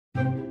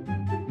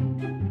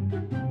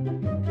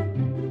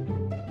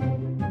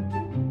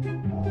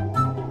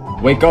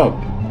Wake up!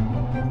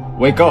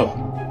 Wake up!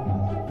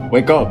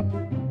 Wake up!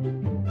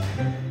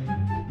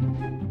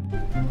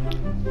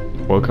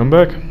 Welcome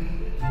back.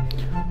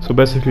 So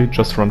basically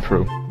just run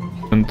through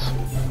and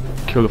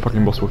kill the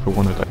fucking boss with a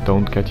one hit. I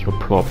don't get your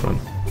problem.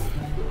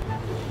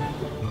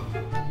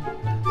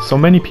 So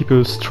many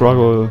people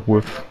struggle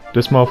with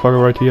this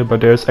motherfucker right here,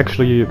 but there's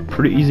actually a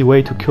pretty easy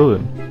way to kill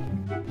him.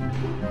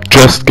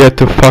 Just get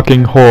the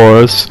fucking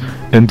horse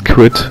and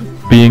quit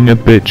being a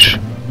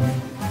bitch.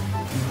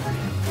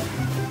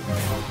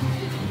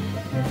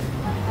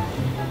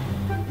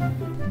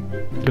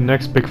 The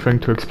next big thing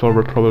to explore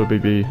will probably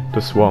be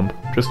the swamp.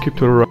 Just keep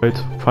to the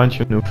right, find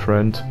your new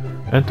friend,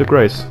 and the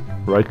Grace,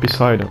 right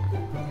beside him.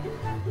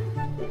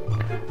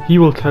 He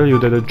will tell you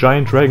that a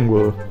giant dragon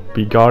will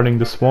be guarding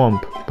the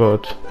swamp,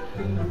 but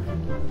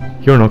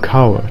you're no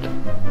coward,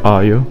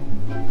 are you?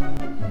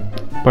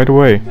 By the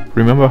way,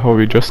 remember how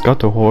we just got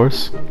the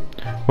horse?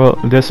 Well,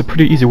 there's a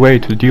pretty easy way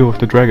to deal with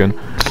the dragon.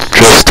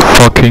 Just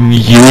fucking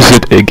use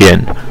it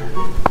again.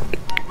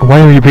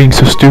 Why are you being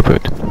so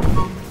stupid?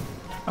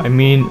 I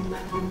mean,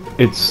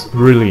 it's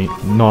really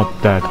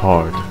not that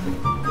hard.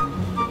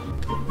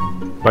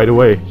 By the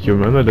way, you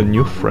remember the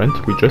new friend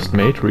we just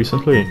made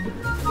recently?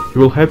 He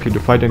will help you to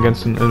fight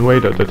against an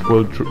invader that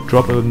will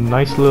drop a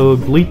nice little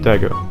bleed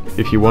dagger,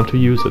 if you want to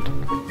use it.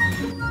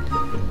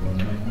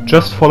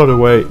 Just follow the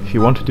way if you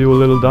want to do a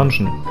little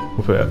dungeon,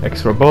 with an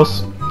extra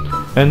boss,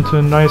 and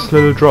a nice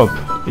little drop,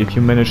 if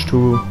you manage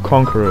to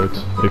conquer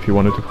it, if you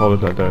wanted to call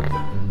it like that.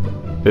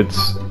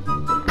 It's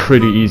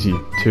pretty easy,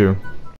 too.